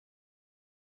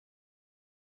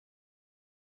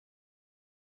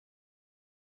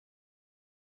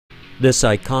This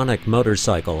iconic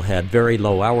motorcycle had very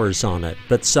low hours on it,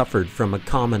 but suffered from a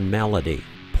common malady,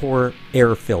 poor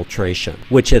air filtration,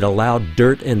 which had allowed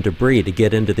dirt and debris to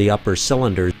get into the upper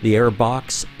cylinder. The air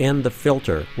box and the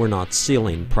filter were not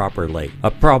sealing properly,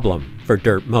 a problem for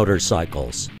dirt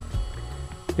motorcycles.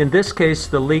 In this case,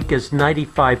 the leak is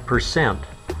 95%,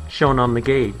 shown on the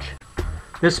gauge.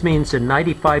 This means that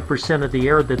 95% of the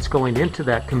air that's going into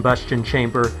that combustion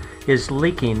chamber is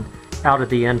leaking out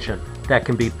of the engine. That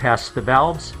can be past the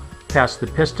valves, past the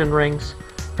piston rings,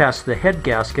 past the head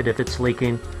gasket if it's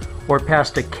leaking, or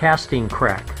past a casting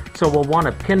crack. So we'll want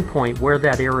to pinpoint where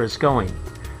that air is going.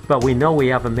 But we know we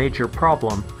have a major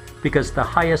problem because the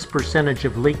highest percentage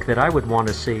of leak that I would want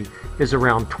to see is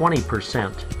around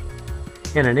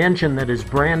 20%. And an engine that is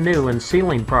brand new and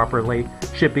sealing properly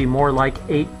should be more like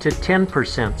 8 to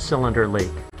 10% cylinder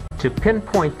leak. To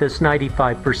pinpoint this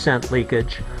 95%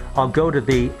 leakage, I'll go to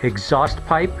the exhaust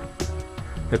pipe,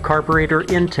 the carburetor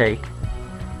intake,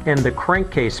 and the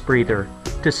crankcase breather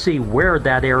to see where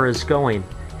that air is going,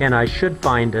 and I should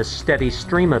find a steady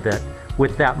stream of it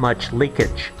with that much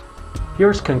leakage.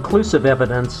 Here's conclusive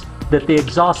evidence that the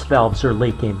exhaust valves are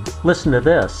leaking. Listen to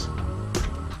this.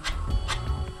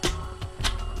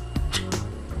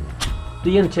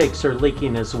 The intakes are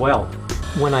leaking as well.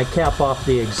 When I cap off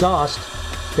the exhaust,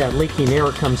 that leaking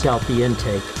air comes out the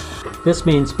intake. This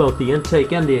means both the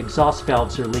intake and the exhaust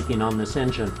valves are leaking on this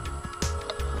engine.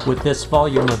 With this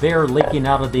volume of air leaking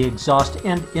out of the exhaust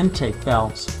and intake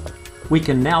valves, we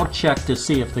can now check to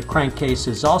see if the crankcase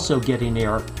is also getting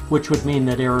air, which would mean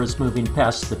that air is moving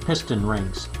past the piston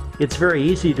rings. It's very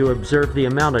easy to observe the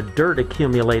amount of dirt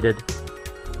accumulated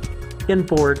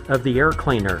inboard of the air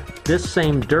cleaner. This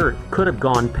same dirt could have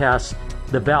gone past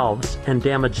the valves and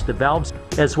damaged the valves,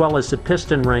 as well as the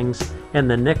piston rings and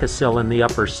the nickel in the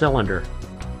upper cylinder.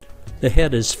 The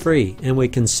head is free, and we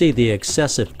can see the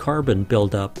excessive carbon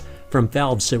buildup from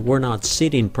valves that were not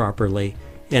seating properly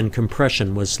and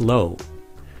compression was low.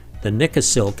 The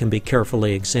nickel can be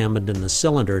carefully examined in the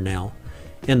cylinder now,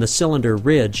 and the cylinder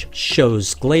ridge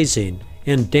shows glazing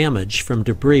and damage from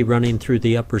debris running through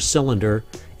the upper cylinder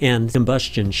and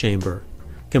combustion chamber.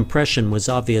 Compression was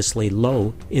obviously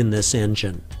low in this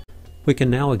engine. We can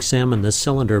now examine the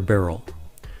cylinder barrel.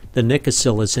 The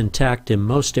nickel is intact in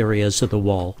most areas of the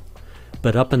wall,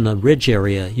 but up in the ridge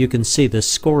area you can see the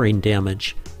scoring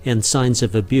damage and signs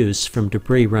of abuse from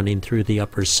debris running through the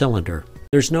upper cylinder.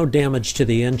 There's no damage to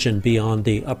the engine beyond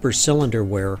the upper cylinder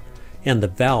wear and the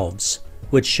valves,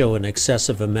 which show an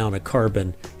excessive amount of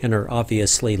carbon and are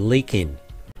obviously leaking.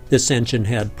 This engine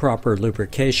had proper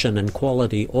lubrication and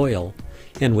quality oil,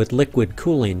 and with liquid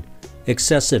cooling,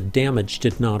 excessive damage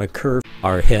did not occur.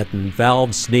 Our head and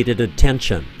valves needed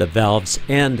attention. The valves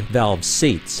and valve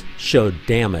seats showed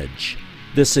damage.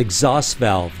 This exhaust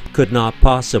valve could not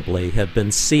possibly have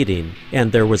been seating,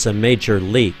 and there was a major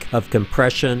leak of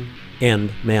compression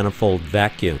and manifold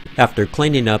vacuum. After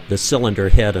cleaning up the cylinder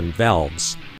head and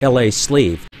valves, LA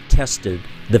Sleeve tested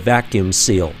the vacuum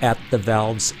seal at the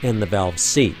valves and the valve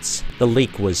seats. The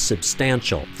leak was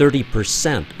substantial.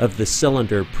 30% of the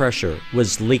cylinder pressure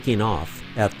was leaking off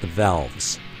at the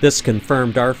valves. This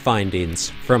confirmed our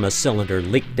findings from a cylinder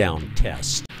leak down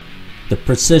test. The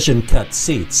precision cut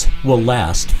seats will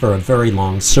last for a very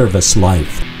long service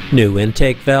life. New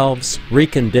intake valves,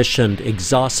 reconditioned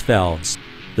exhaust valves.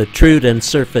 The trued and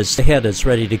surfaced head is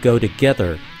ready to go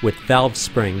together with valve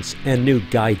springs and new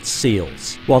guide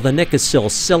seals. While the nickel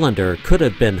cylinder could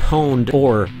have been honed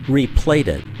or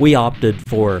replated, we opted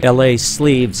for LA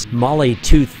Sleeve's Moly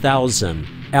 2000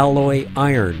 alloy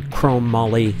iron chrome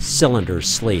moly cylinder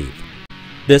sleeve.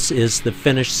 This is the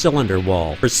finished cylinder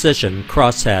wall, precision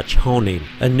crosshatch honing,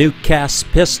 a new cast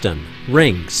piston,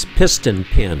 rings, piston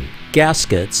pin,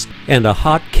 gaskets, and a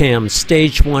hot cam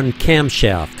stage 1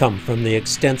 camshaft come from the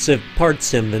extensive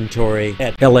parts inventory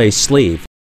at LA Sleeve.